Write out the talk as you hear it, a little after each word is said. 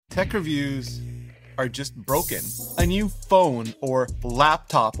Tech reviews are just broken. A new phone or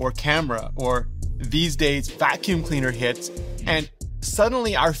laptop or camera or these days vacuum cleaner hits, and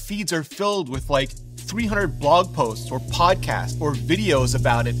suddenly our feeds are filled with like 300 blog posts or podcasts or videos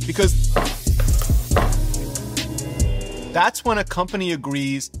about it, because that's when a company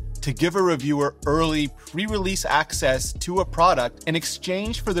agrees to give a reviewer early pre-release access to a product in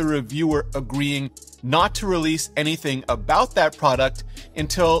exchange for the reviewer agreeing not to release anything about that product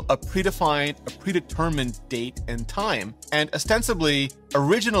until a predetermined date and time. And ostensibly,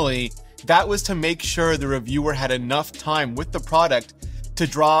 originally, that was to make sure the reviewer had enough time with the product to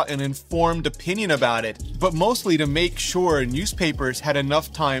draw an informed opinion about it, but mostly to make sure newspapers had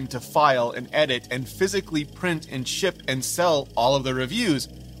enough time to file and edit and physically print and ship and sell all of the reviews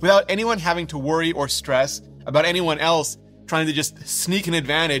without anyone having to worry or stress about anyone else trying to just sneak an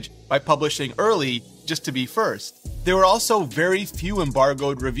advantage by publishing early just to be first. There were also very few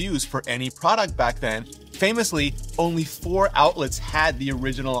embargoed reviews for any product back then. Famously, only 4 outlets had the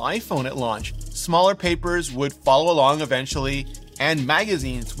original iPhone at launch. Smaller papers would follow along eventually, and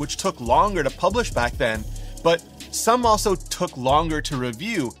magazines, which took longer to publish back then, but some also took longer to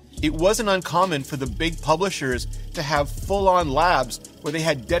review. It wasn't uncommon for the big publishers to have full-on labs where they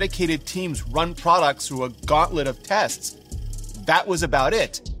had dedicated teams run products through a gauntlet of tests. That was about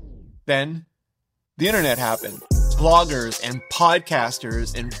it. Then, the internet happened. Bloggers and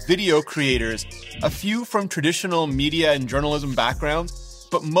podcasters and video creators, a few from traditional media and journalism backgrounds,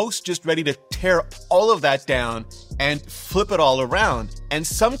 but most just ready to tear all of that down and flip it all around. And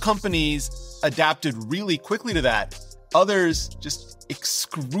some companies adapted really quickly to that. Others just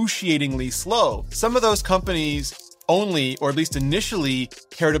excruciatingly slow. Some of those companies only, or at least initially,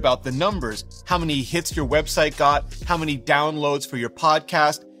 cared about the numbers. How many hits your website got, how many downloads for your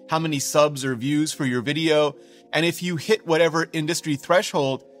podcast, how many subs or views for your video. And if you hit whatever industry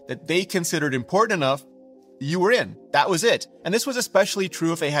threshold that they considered important enough, you were in. That was it. And this was especially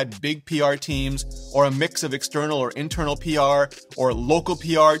true if they had big PR teams or a mix of external or internal PR or local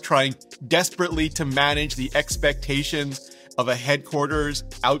PR trying desperately to manage the expectations of a headquarters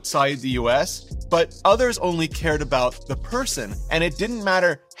outside the US. But others only cared about the person, and it didn't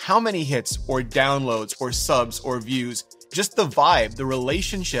matter how many hits or downloads or subs or views, just the vibe, the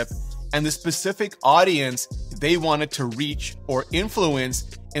relationship, and the specific audience they wanted to reach or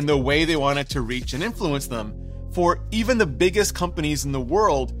influence in the way they wanted to reach and influence them. For even the biggest companies in the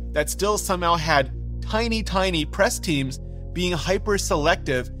world that still somehow had tiny press teams, being hyper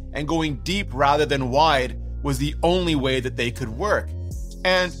selective and going deep rather than wide was the only way that they could work.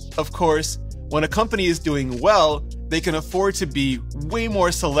 And of course, when a company is doing well, they can afford to be way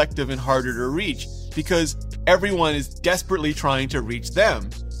more selective and harder to reach because everyone is desperately trying to reach them.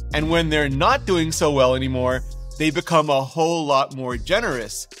 And when they're not doing so well anymore, they become a whole lot more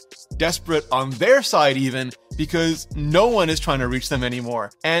generous, desperate on their side even, because no one is trying to reach them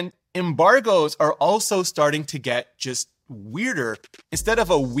anymore. And embargoes are also starting to get just weirder. Instead of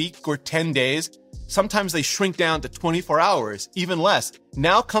a week or 10 days, sometimes they shrink down to 24 hours, even less.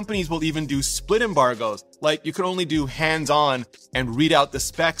 Now companies will even do split embargoes, like you can only do hands-on and read out the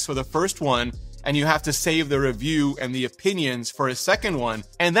specs for the first one, and you have to save the review and the opinions for a second one.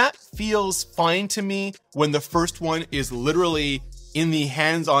 And that feels fine to me when the first one is literally in the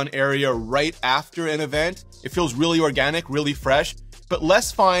hands-on area right after an event. It feels really organic, really fresh, but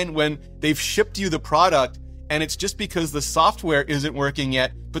less fine when they've shipped you the product and it's just because the software isn't working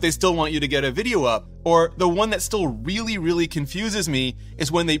yet, but they still want you to get a video up. Or the one that still really confuses me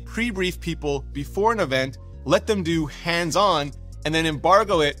is when they pre-brief people before an event, let them do hands-on, and then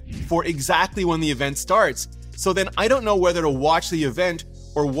embargo it for exactly when the event starts. So then I don't know whether to watch the event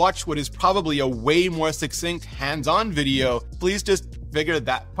or watch what is probably a way more succinct hands-on video. Please just figure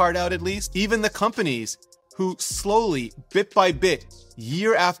that part out at least. Even the companies who slowly, bit by bit,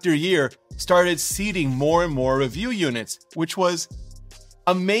 year after year, started seeding more and more review units, which was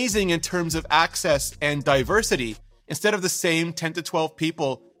amazing in terms of access and diversity. Instead of the same 10 to 12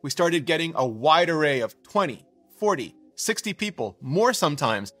 people, we started getting a wide array of 20, 40, 60 people, more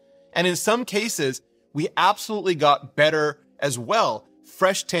sometimes. And in some cases, we absolutely got better as well,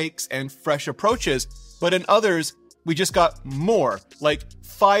 fresh takes and fresh approaches. But in others, we just got more, like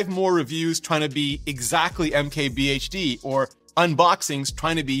 5 more reviews trying to be exactly MKBHD or unboxings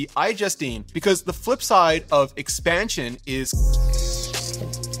trying to be iJustine. Because the flip side of expansion is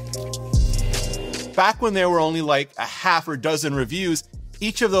back when there were only like a half or dozen reviews,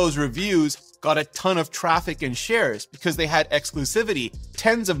 each of those reviews got a ton of traffic and shares because they had exclusivity,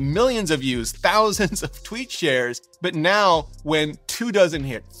 tens of millions of views, thousands of tweet shares. But now when 2 doesn't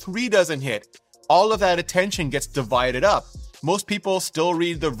hit, 3 doesn't hit, all of that attention gets divided up. Most people still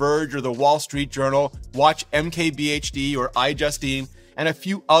read The Verge or The Wall Street Journal, watch MKBHD or iJustine, and a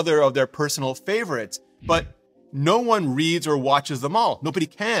few other of their personal favorites. But no one reads or watches them all. Nobody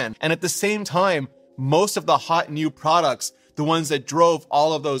can. And at the same time, most of the hot new products, the ones that drove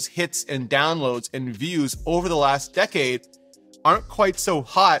all of those hits and downloads and views over the last decade, aren't quite so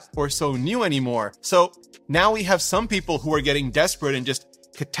hot or so new anymore. So now we have some people who are getting desperate and just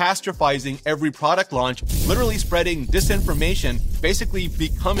catastrophizing every product launch, literally spreading disinformation, basically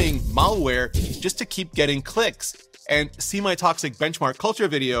becoming malware just to keep getting clicks. And see my toxic benchmark culture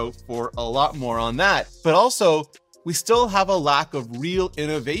video for a lot more on that. But also, we still have a lack of real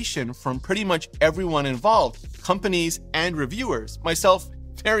innovation from pretty much everyone involved, companies and reviewers, myself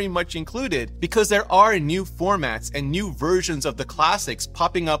very much included, because there are new formats and new versions of the classics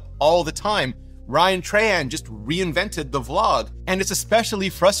popping up all the time. Ryan Trahan just reinvented the vlog, and it's especially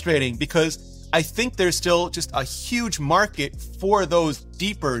frustrating because I think there's still just a huge market for those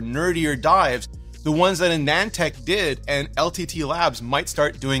deeper, nerdier dives, the ones that AnandTech did and LTT Labs might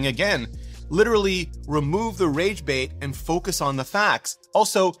start doing again. Literally remove the rage bait and focus on the facts.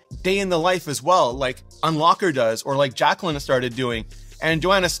 Also, day in the life as well, like Unlocker does, or like Jacqueline started doing. And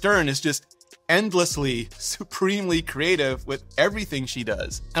Joanna Stern is just endlessly, supremely creative with everything she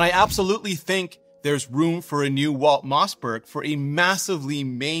does. And I absolutely think there's room for a new Walt Mossberg, for a massively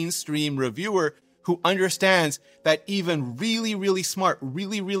mainstream reviewer who understands that even really, really smart,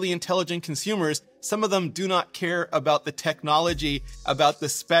 really, really intelligent consumers, some of them do not care about the technology, about the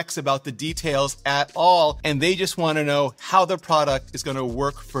specs, about the details at all. And they just want to know how the product is going to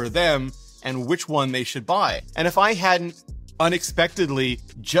work for them and which one they should buy. And if I hadn't unexpectedly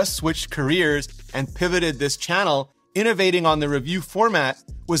just switched careers and pivoted this channel, innovating on the review format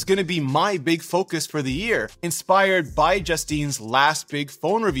was going to be my big focus for the year, inspired by Justine's last big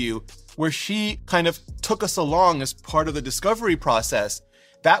phone review, where she kind of took us along as part of the discovery process.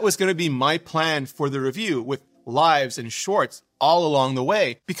 That was going to be my plan for the review, with lives and shorts all along the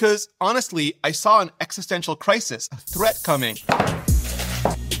way, because honestly, I saw an existential crisis, a threat coming.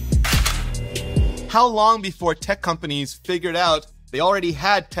 How long before tech companies figured out they already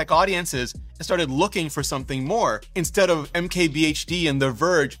had tech audiences and started looking for something more? Instead of MKBHD and The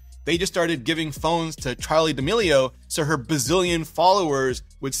Verge, they just started giving phones to Charli D'Amelio so her bazillion followers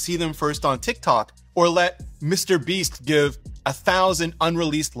would see them first on TikTok, or let Mr. Beast give 1,000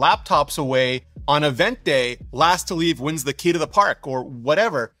 unreleased laptops away on event day, last to leave wins the key to the park, or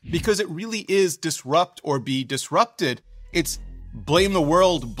whatever. Because it really is disrupt or be disrupted. It's blame the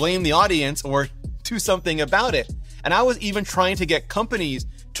world, blame the audience, or do something about it. And I was even trying to get companies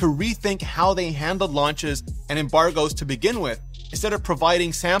to rethink how they handled launches and embargoes to begin with. Instead of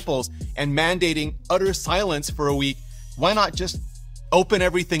providing samples and mandating utter silence for a week, why not just open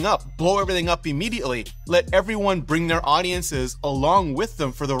everything up, blow everything up immediately, let everyone bring their audiences along with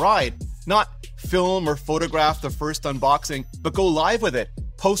them for the ride, not film or photograph the first unboxing, but go live with it,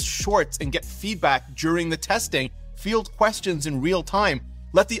 post shorts and get feedback during the testing, field questions in real time,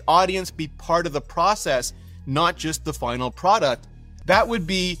 let the audience be part of the process, not just the final product. That would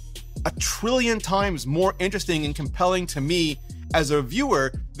be 1,000,000,000 times more interesting and compelling to me as a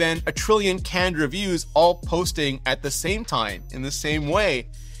viewer than 1,000,000,000,000 canned reviews all posting at the same time in the same way.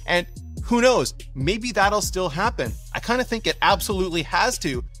 And who knows, maybe that'll still happen. I kind of think it absolutely has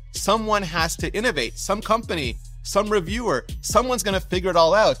to. Someone has to innovate, some company, some reviewer, someone's going to figure it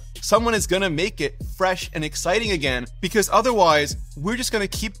all out. Someone is going to make it fresh and exciting again, because otherwise we're just going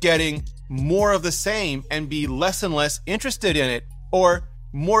to keep getting more of the same and be less and less interested in it, or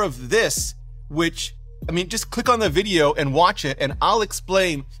more of this, which, I mean, just click on the video and watch it and I'll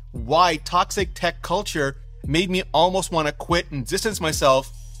explain why toxic tech culture made me almost want to quit and distance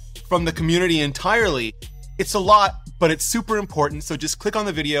myself from the community entirely. It's a lot, but it's super important. So just click on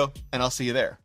the video and I'll see you there.